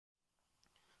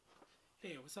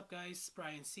Hey, what's up guys?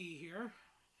 Brian C here,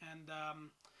 and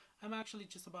I'm actually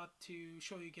just about to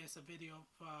show you guys a video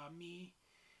of me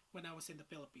when I was in the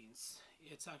Philippines.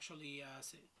 It's actually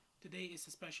today is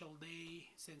a special day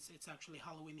since it's actually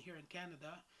Halloween here in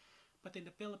Canada, but in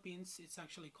the Philippines it's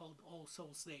actually called All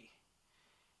Souls Day.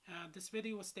 This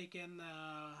video was taken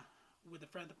with a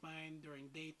friend of mine during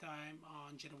daytime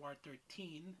on January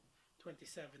 13,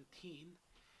 2017.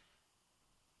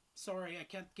 Sorry, I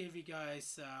can't give you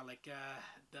guys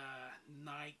the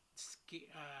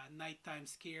nighttime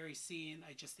scary scene.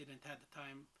 I just didn't have the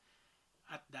time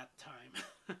at that time.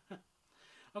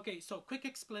 Okay, so quick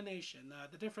explanation: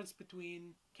 the difference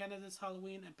between Canada's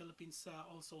Halloween and Philippines'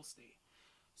 All Souls Day.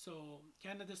 So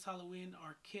Canada's Halloween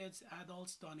are kids,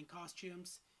 adults donning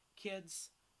costumes,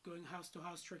 kids going house to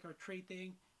house trick or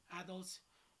treating, adults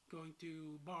going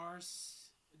to bars,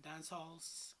 dance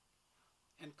halls,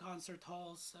 and concert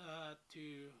halls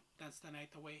to dance the night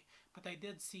away. But I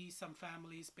did see some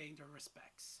families paying their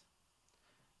respects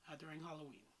during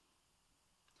Halloween.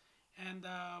 And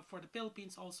for the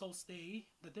Philippines All Souls Day,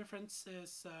 the difference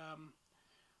is,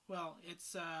 well,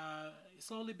 it's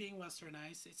slowly being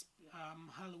westernized. It's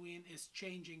Halloween is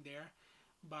changing there,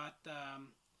 but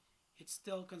it's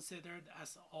still considered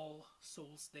as All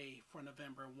Souls Day for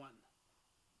November 1.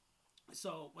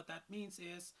 So what that means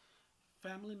is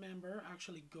family member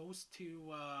actually goes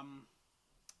to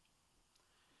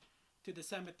the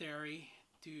cemetery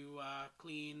to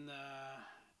clean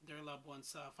their loved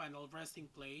one's final resting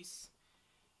place,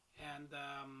 and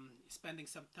spending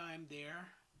some time there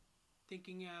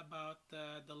thinking about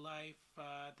the life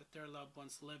that their loved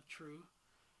ones lived through,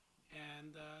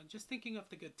 and just thinking of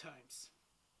the good times,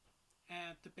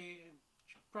 and to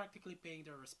practically paying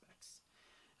their respects.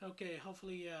 Okay,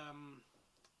 hopefully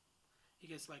you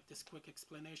guys like this quick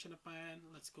explanation of mine.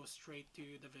 Let's go straight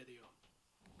to the video.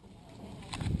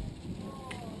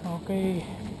 Okay,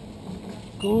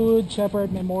 Good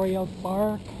Shepherd Memorial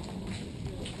Park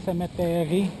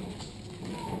Cemetery.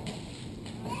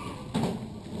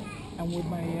 I'm with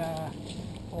my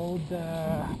old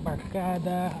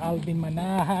barkada, Alvin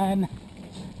Manahan.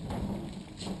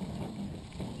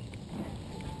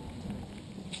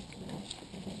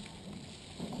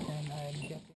 And I'm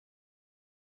getting...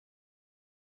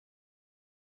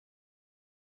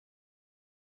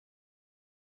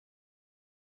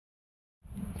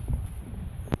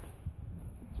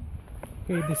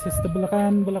 Okay, this is the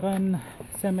Bulacan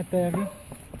Cemetery.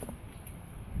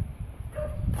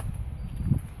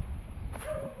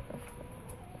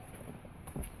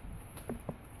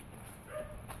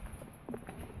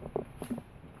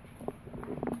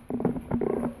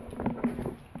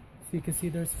 So you can see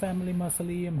there's family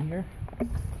mausoleum here.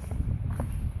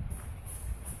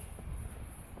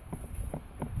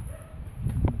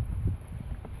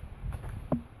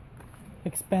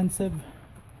 Expensive,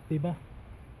 diba?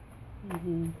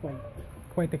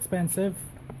 Quite expensive.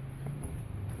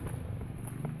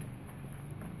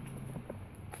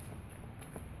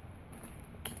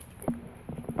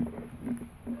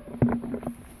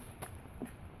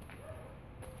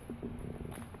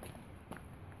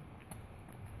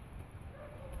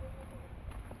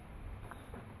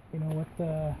 You know what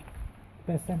the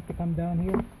best time to come down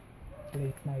here?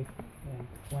 Late night,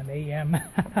 like 1 a.m. I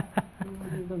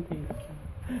don't think so.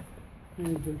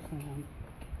 There's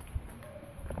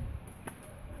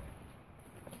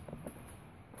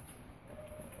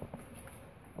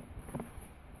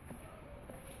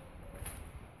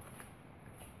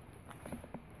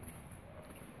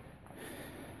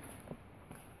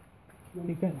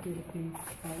Philippine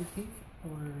policy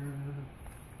or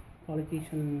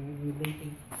politician in the late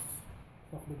 80s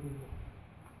of the video.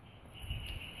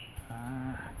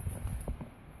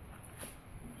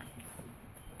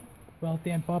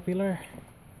 Wealthy and popular.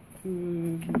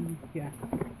 Yeah.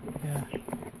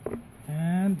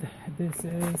 And this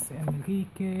is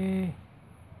Enrique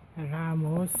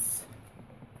Ramos.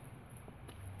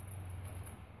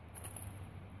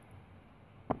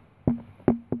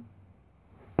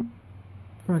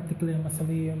 Practically a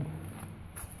mausoleum.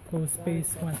 Closed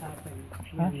space one.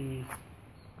 Huh?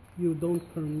 You don't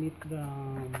permit the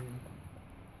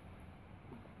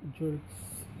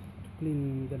jerks to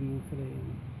clean the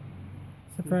mausoleum.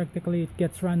 So practically it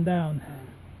gets run down.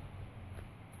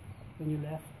 When you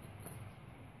left,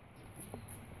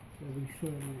 there will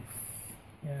sureness.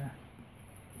 Yeah.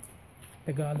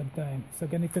 Tagalog time. So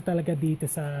ganito talaga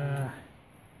dito sa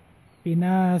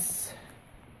Pinas.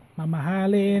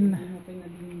 Mamahalin.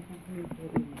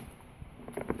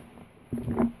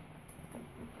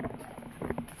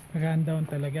 Rundown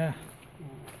talaga.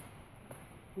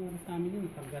 Sa amin yun,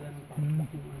 tagalan ng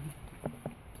pakpak yung ano.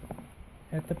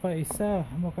 Ito pa isa,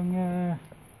 mukhang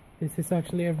this is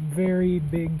actually a very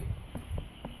big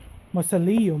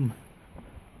mausoleum.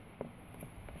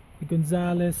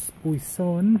 Gonzales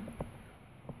Puison.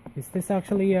 Is this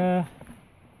actually a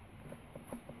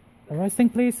resting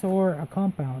place or a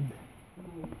compound?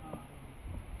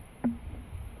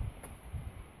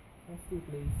 Resting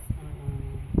place.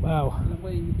 Wow. Alam ko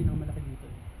yung pinakamalaki dito.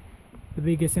 The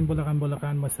biggest in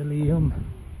Bulacan mausoleum.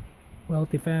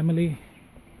 Wealthy family.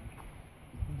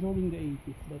 During the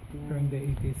 80s, but During the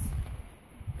 80s.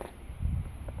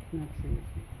 Not sure.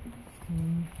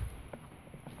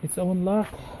 Its own lock.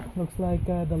 Looks like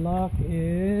the lock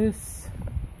is,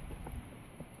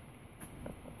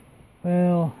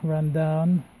 well, run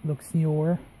down. Looks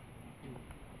newer.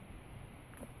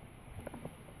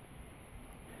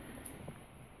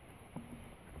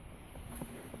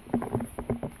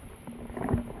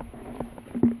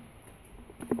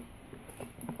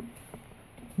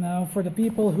 Now, for the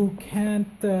people who can't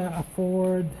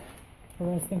afford a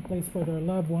resting place for their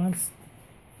loved ones,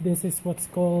 this is what's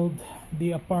called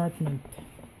the apartment.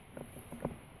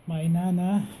 My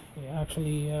nana,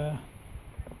 actually,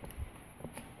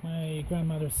 my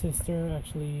grandmother's sister,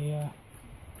 actually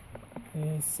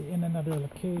is in another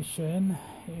location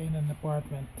in an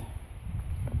apartment.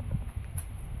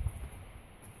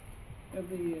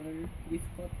 Every year, this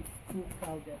spot is too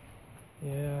crowded.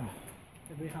 Yeah.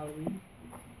 Every Halloween.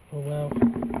 Oh well.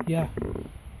 Yeah.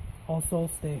 All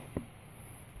Souls Day.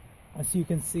 As you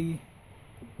can see,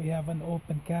 we have an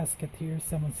open casket here.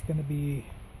 Someone's gonna be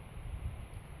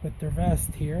with their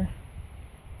vest here.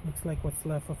 Looks like what's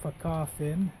left of a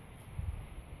coffin.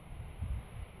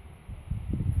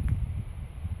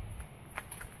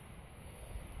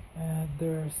 And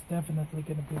there's definitely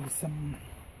gonna be some,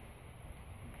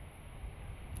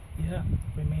 yeah,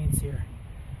 remains here.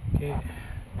 Okay,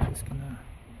 just gonna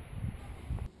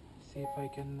see if I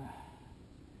can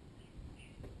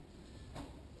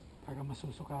parang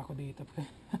masusuka ako dito.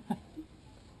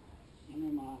 Ano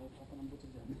yung makakita pa ng buto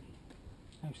dyan?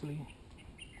 Actually,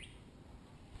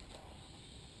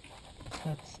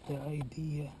 that's the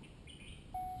idea.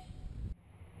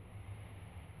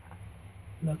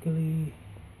 Luckily,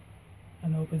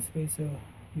 an open space so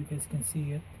you guys can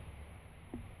see it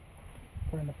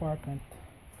for an apartment.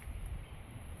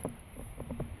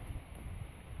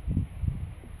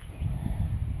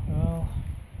 Well,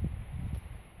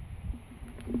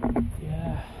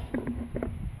 yeah,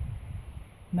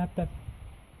 not that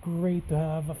great to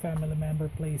have a family member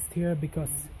placed here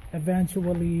because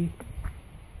eventually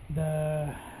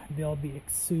they'll be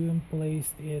exhumed,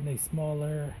 placed in a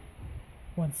smaller,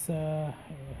 once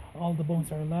all the bones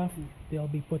are left,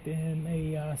 they'll be put in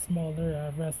a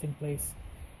smaller resting place.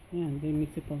 Yeah, and they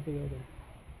mix it all together.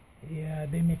 Yeah,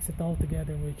 they mix it all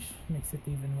together, which makes it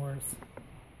even worse.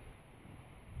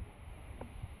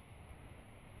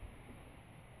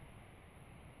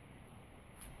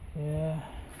 Yeah.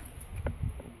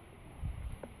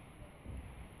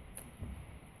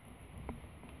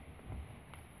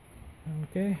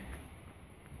 Okay.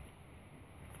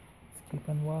 Let's keep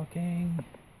on walking.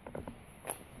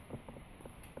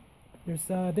 There's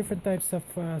different types of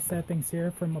settings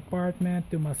here, from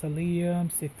apartment to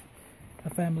mausoleums. If a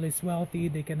family is wealthy,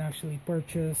 they can actually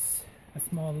purchase a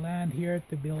small land here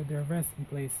to build their resting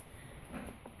place.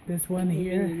 This one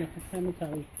here, In the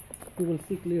cemetery, you will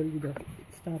see clearly the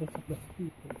status of the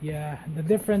people. yeah, the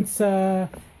different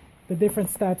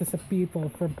status of people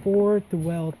from poor to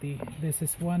wealthy. This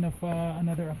is one of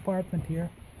another apartment here.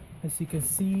 As you can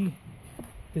see,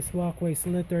 this walkway is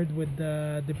littered with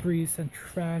debris and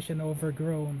trash and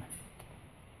overgrown.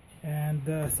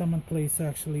 And someone placed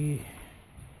actually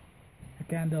a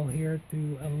candle here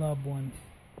to a loved one.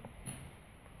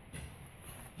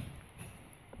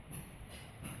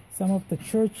 Some of the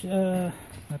church,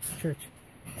 not church,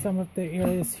 some of the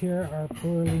areas here are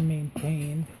poorly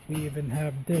maintained. We even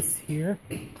have this here,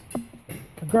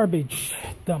 a garbage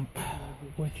dump,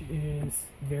 which is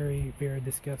very, very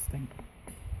disgusting.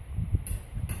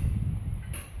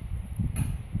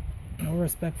 No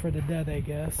respect for the dead, I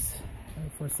guess,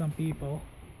 for some people,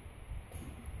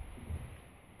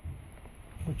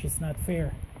 which is not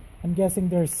fair. I'm guessing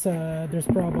there's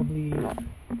probably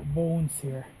bones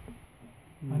here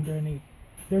underneath.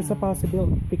 There's a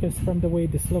possibility, because from the way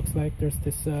this looks like, there's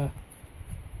this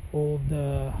old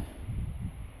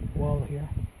wall here.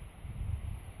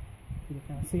 You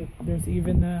can see there's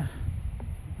even a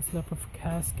slip of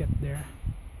casket there.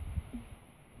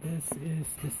 This is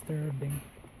disturbing.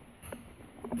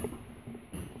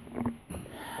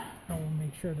 I will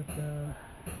make sure that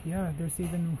yeah, there's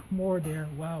even more there.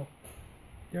 Wow,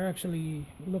 They're actually,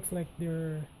 looks like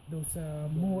they're those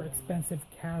more expensive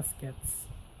caskets,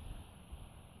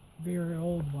 very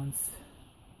old ones,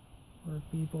 where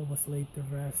people was laid to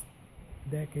rest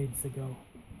decades ago.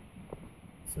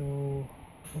 So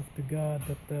hope to God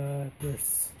that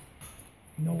there's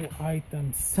no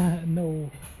items,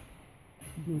 no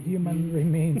human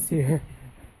remains here,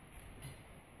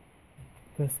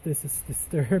 because this is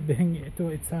disturbing to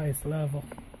its highest level.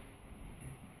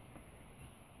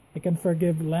 I can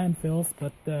forgive landfills,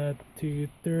 but to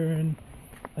turn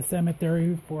a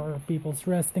cemetery for people's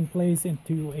resting place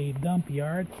into a dump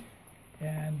yard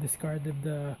and discarded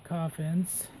the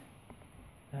coffins,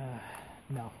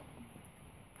 no.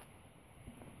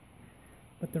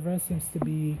 But the rest seems to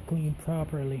be cleaned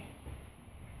properly.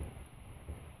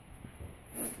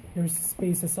 There's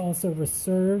spaces also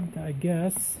reserved, I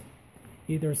guess,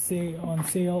 either on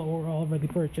sale or already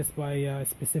purchased by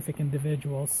specific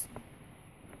individuals.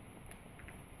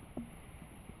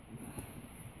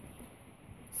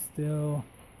 Still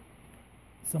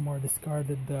some more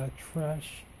discarded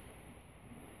trash.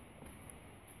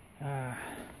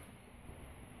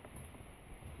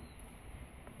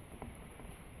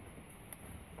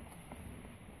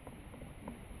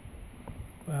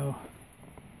 Wow,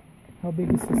 how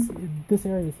big is this? This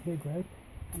area is big, right?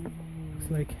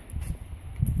 It's like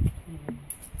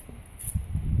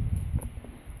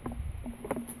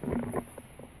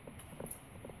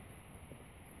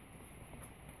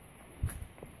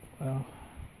wow.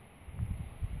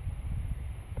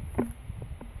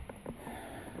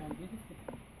 This is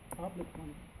the public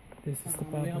one. This is the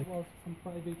We public. have also some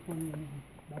private one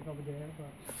back over there,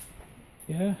 but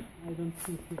Yeah, I don't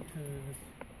think we could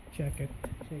check it.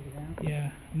 check it out.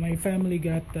 Yeah, my family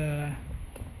got a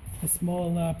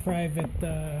small private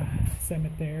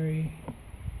cemetery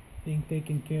being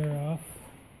taken care of.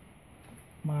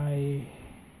 My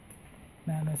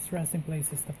Nana's resting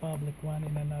place is the public one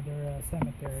in another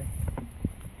cemetery,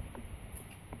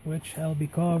 which I'll be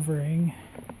covering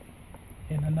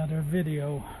in another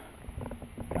video.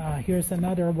 Here's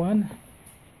another one.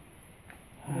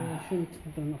 I think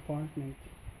it's an apartment.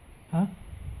 Huh?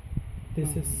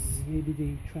 This is Maybe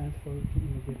they transferred to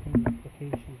a different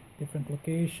location. different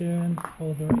location,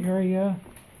 older area.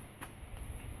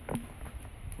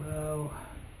 Well,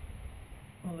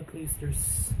 at least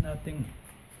there's nothing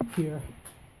here.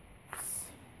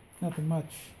 It's nothing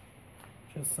much.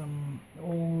 Just some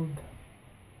old,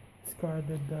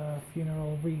 discarded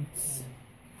funeral wreaths.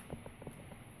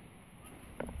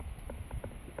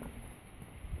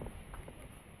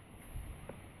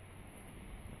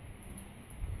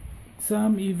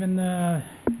 Some even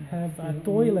have a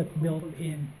toilet built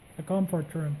in, a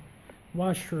comfort room,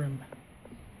 washroom.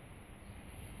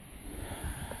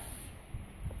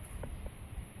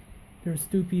 There's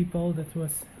two people that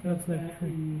was looks like Back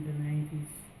in the 90s,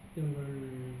 there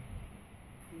were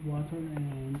water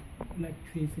and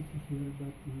electricity here,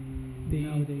 but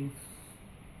nowadays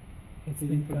it's they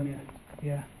been didn't cut. permit it.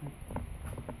 Yeah.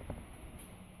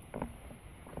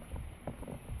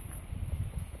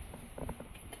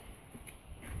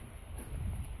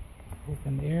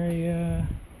 Open area.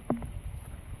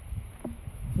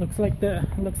 Looks like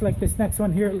this next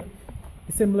one here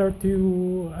is similar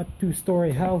to a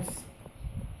two-story house.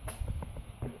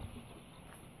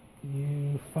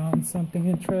 You found something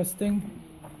interesting?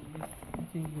 I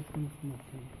think this one's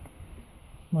Muslim.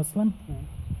 Muslim?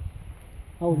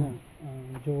 Oh no,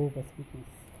 Jehovah's Witness.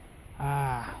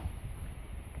 Ah,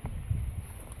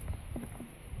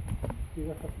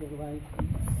 Because of the right.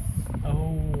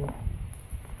 oh.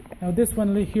 Now this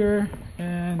one here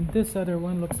and this other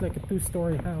one looks like a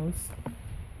two-story house.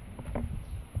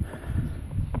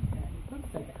 It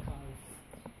looks like a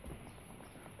house.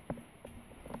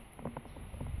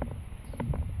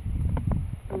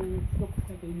 It looks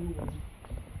like a new one.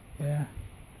 Yeah.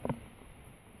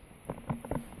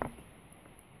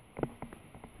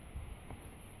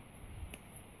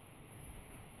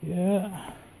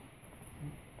 Yeah.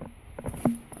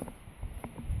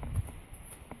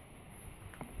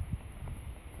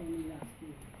 Only last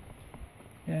year.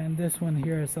 And this one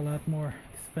here is a lot more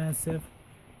expensive.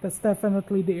 That's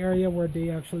definitely the area where they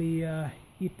actually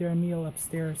eat their meal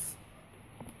upstairs.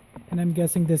 And I'm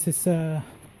guessing this is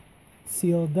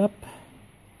sealed up.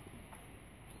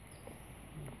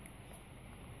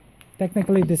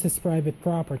 Technically this is private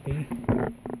property.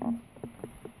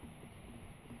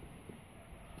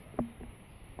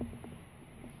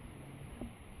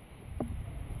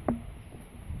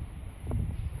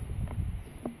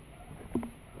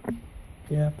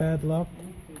 Yeah, padlock.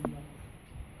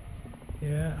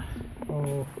 Yeah.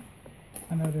 Oh,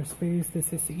 another space.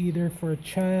 This is either for a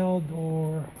child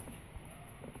or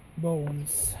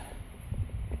bones.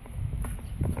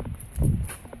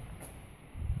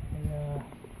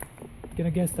 Gonna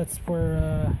guess that's for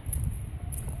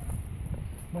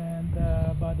when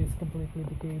the body is completely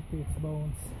decayed to its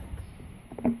bones.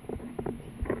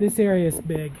 This area is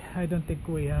big. I don't think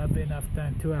we have enough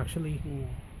time to actually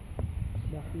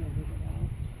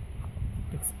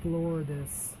explore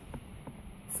this.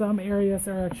 Some areas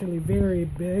are actually very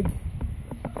big,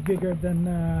 bigger than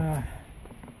a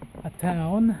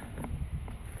town.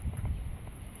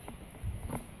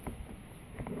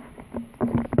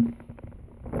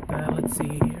 Let's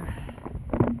see here.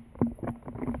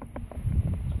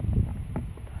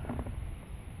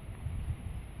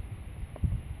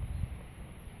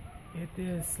 It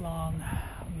is long.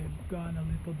 We've gone a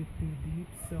little bit too deep,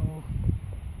 so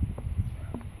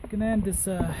I'm gonna end this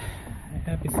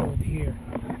episode here.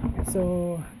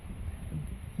 So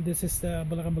this is the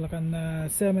Bulacan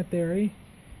cemetery,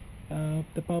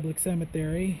 the public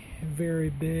cemetery. Very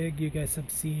big. You guys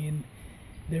have seen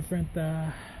different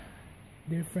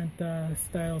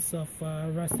styles of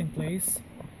resting place.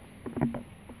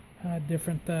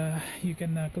 You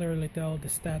can clearly tell the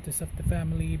status of the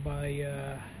family by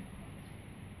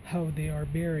how they are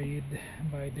buried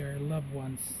by their loved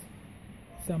ones.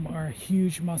 Some are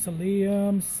huge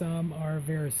mausoleums, some are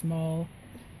very small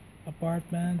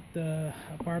apartments,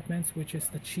 which is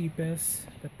the cheapest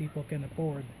that people can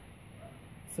afford.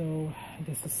 So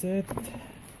this is it.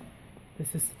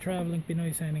 This is the Traveling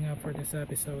Pinoy signing up for this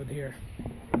episode here.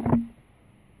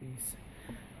 Please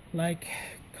like,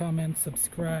 comment,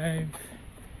 subscribe.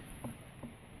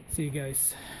 See you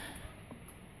guys.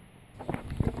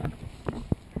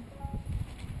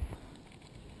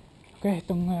 Okay,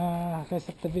 itong rest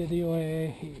of the video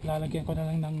lalagyan ko na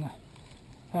lang ng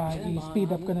i-speed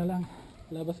up ko na lang.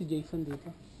 Wala ba si Jason dito?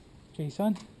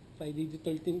 Jason? Friday the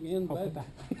 13th ngayon, bad.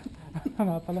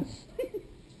 Nga pala.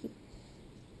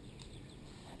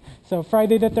 So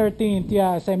Friday the 13th,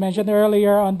 yeah, as I mentioned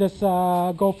earlier on this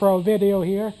GoPro video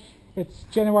here, it's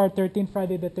January 13th,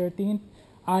 Friday the 13th.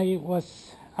 I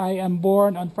am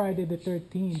born on Friday the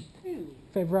 13th,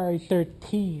 February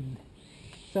 13.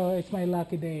 So it's my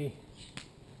lucky day.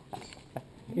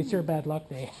 It's your bad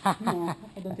luck day. No,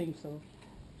 I don't think so.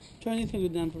 Try anything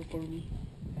good number for me.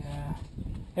 Yeah.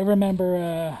 I remember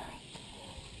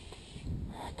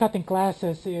cutting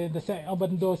classes in the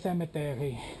Obando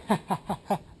Cemetery.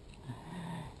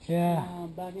 Yeah.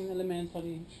 Back in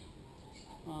elementary,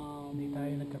 Hindi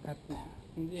tayo nagkakat.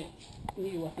 hindi.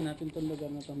 Iniiwasan natin itong lugar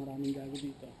na ito. Maraming gago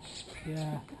dito.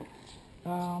 Yeah.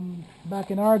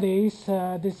 Back in our days,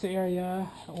 this area,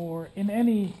 or in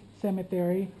any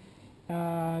cemetery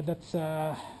that's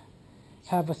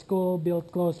have a school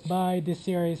built close by, this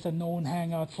area is a known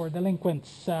hangout for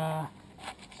delinquents.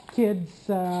 Kids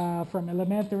from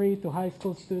elementary to high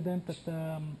school student that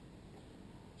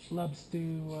loves to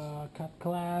cut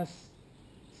class,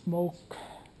 smoke,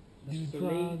 do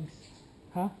drugs.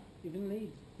 Huh? Even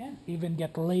late. Yeah. Even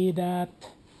get laid at.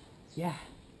 Yeah.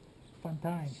 Fun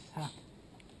times, huh?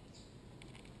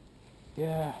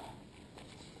 Yeah.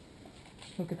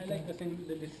 Look at I like the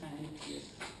design.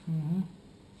 Yes.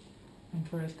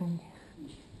 Interesting.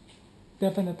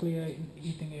 Definitely an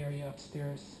eating area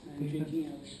upstairs. And drinking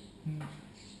area.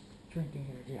 Drinking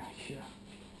area, yeah.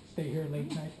 Stay here late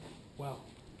night. Wow.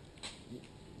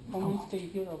 Someone stay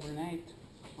here overnight.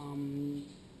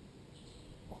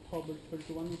 October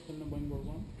 31 until November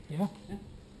 1. Yeah. Yeah.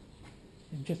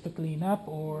 Just to clean up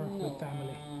or No, with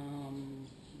family?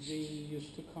 they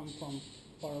used to come from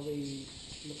faraway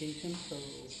locations, so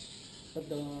but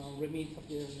the remains of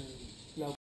their